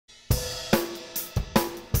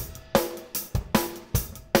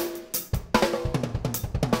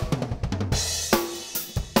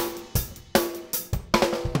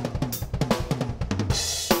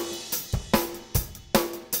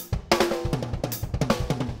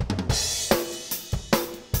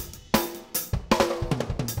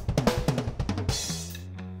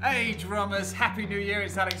drummers, Happy New Year.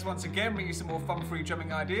 It's Alex once again, bringing you some more fun-free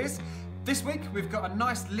drumming ideas. This week we've got a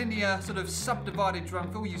nice linear sort of subdivided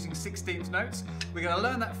drum fill using 16th notes. We're going to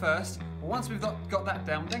learn that first. Once we've got that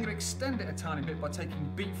down, we're then going to extend it a tiny bit by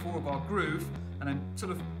taking beat 4 of our groove and then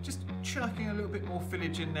sort of just chucking a little bit more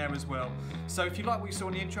fillage in there as well. So if you like what you saw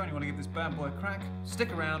in the intro and you want to give this bad boy a crack,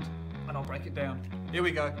 stick around and I'll break it down. Here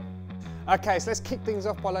we go. Okay, so let's kick things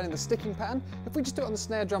off by learning the sticking pattern. If we just do it on the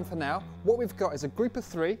snare drum for now, what we've got is a group of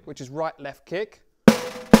 3, which is right, left, kick.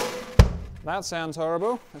 That sounds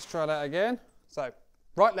horrible. Let's try that again. So,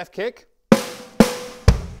 right, left, kick.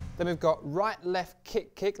 Then we've got right, left,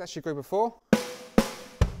 kick, kick. That's your group of 4.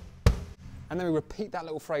 And then we repeat that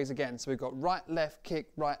little phrase again. So we've got right, left,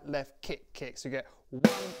 kick, kick. So you get 1,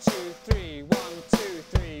 2, 3, 1, 2,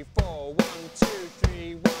 3, 4, 1, 2,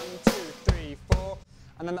 3, 1, 2, 3, 4.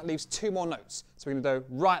 And then that leaves 2 more notes. So we're going to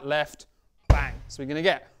do right, left, bang. So we're going to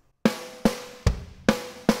get.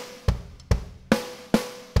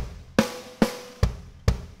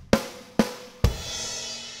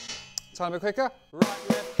 Tiny bit quicker. Right,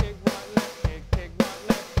 left, kick, right, left, kick, kick, right,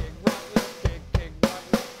 left, kick, right, left, kick, kick,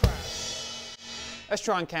 right, left, crash. Let's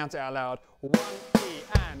try and count it out loud. 1 E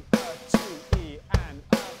and a, 2 E and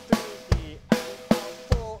a, 3 E and a,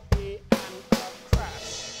 4 E and a,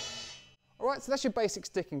 crash. Alright, so that's your basic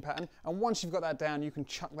sticking pattern, and once you've got that down, you can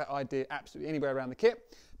chuck that idea absolutely anywhere around the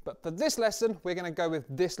kit. But for this lesson, we're going to go with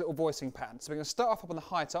this little voicing pattern. So we're going to start off up on the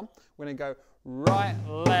high tom. We're going to go right,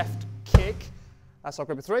 left, kick. That's our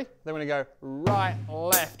group of 3. Then we're going to go right,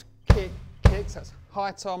 left, kick, kick. So that's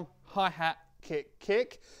high tom, hi-hat, kick,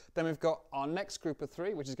 kick. Then we've got our next group of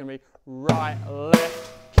 3, which is going to be right,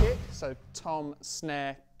 left, kick. So tom,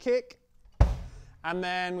 snare, kick. And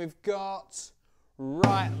then we've got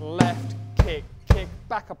right, left, kick, kick,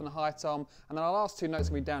 back up on the high tom. And then our last 2 notes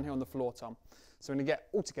are going to be down here on the floor tom. So we're going to get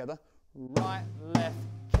all together. Right, left,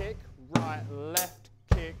 kick, right, left,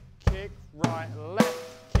 kick, kick, right, left,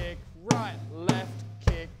 kick, right, left,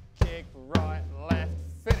 kick, kick, right, left,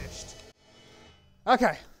 finished.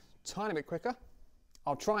 Okay, tiny bit quicker.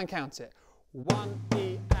 I'll try and count it. 1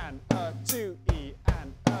 E and a, 2 E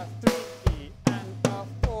and a, 3 E and a,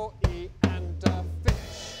 4 E and a,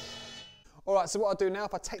 finish. Alright, so what I'll do now,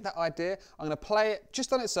 if I take that idea, I'm going to play it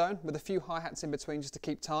just on its own with a few hi-hats in between just to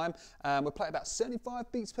keep time. We'll play about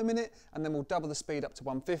 75 beats per minute and then we'll double the speed up to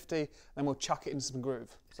 150, then we'll chuck it into some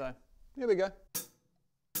groove. So, here we go.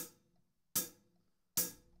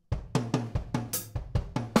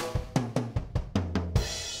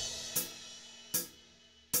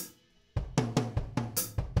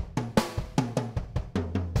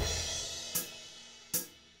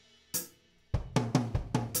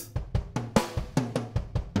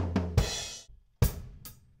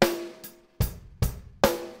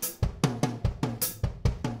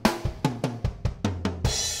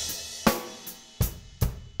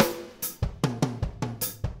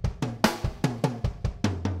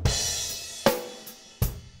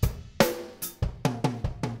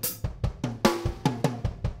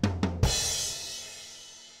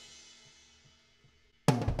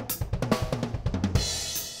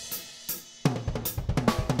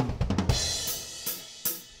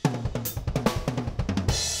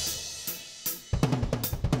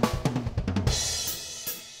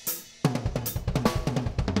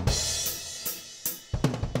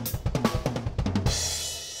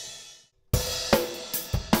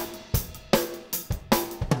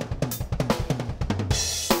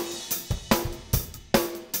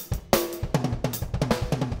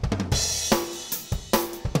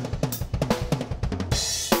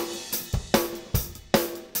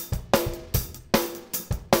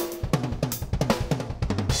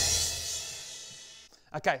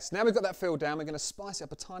 Okay, so now we've got that fill down, we're going to spice it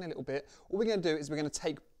up a tiny little bit. All we're going to do is we're going to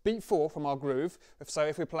take beat 4 from our groove. So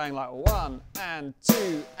if we're playing like 1 and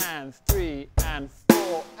 2 and 3 and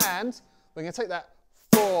 4 and, we're going to take that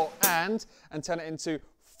 4 and turn it into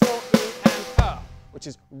 4 E and a, which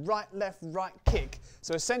is right, left, right, kick.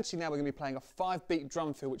 So essentially now we're going to be playing a 5-beat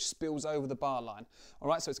drum fill which spills over the bar line.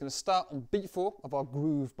 Alright, so it's going to start on beat 4 of our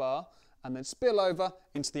groove bar, and then spill over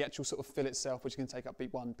into the actual sort of fill itself, which can take up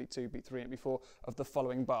beat 1, beat 2, beat 3, and beat 4 of the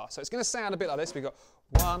following bar. So it's going to sound a bit like this. We've got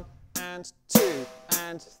 1 and 2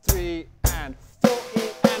 and 3 and 4 E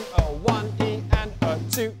and a, 1 E and a,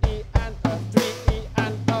 2 E and a, 3 E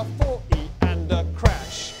and a, 4 E and a,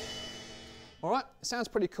 crash. All right, it sounds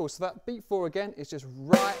pretty cool. So that beat 4 again is just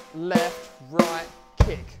right, left, right,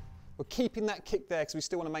 kick. We're keeping that kick there because we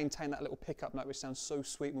still want to maintain that little pickup note which sounds so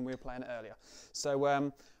sweet when we were playing it earlier. So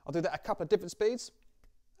I'll do that a couple of different speeds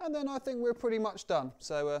and then I think we're pretty much done.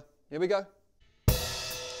 So here we go.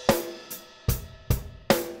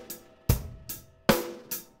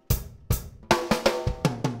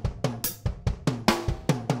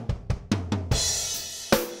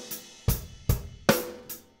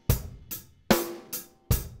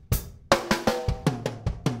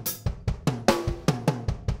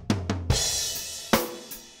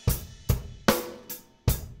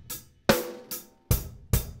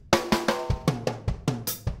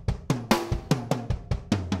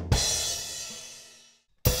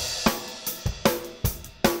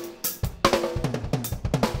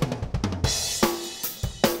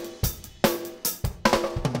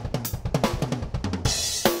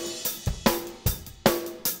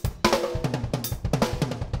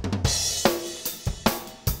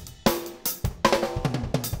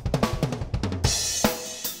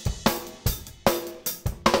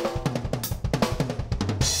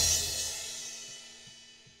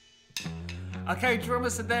 Okay,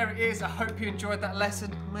 drummers, so there it is. I hope you enjoyed that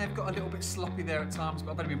lesson. I may have got a little bit sloppy there at times,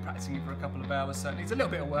 but I've only been practicing it for a couple of hours, so it needs a little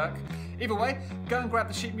bit of work. Either way, go and grab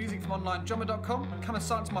the sheet music from onlinedrummer.com and come and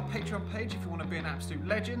sign up to my Patreon page if you want to be an absolute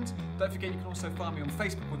legend. Don't forget you can also find me on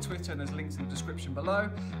Facebook or Twitter, and there's links in the description below.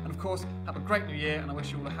 And of course, have a great new year, and I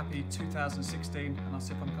wish you all a happy 2016, and I'll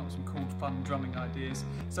see if I can come up with some cool, fun drumming ideas.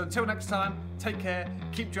 So until next time, take care,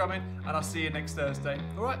 keep drumming, and I'll see you next Thursday.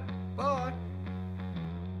 All right, bye.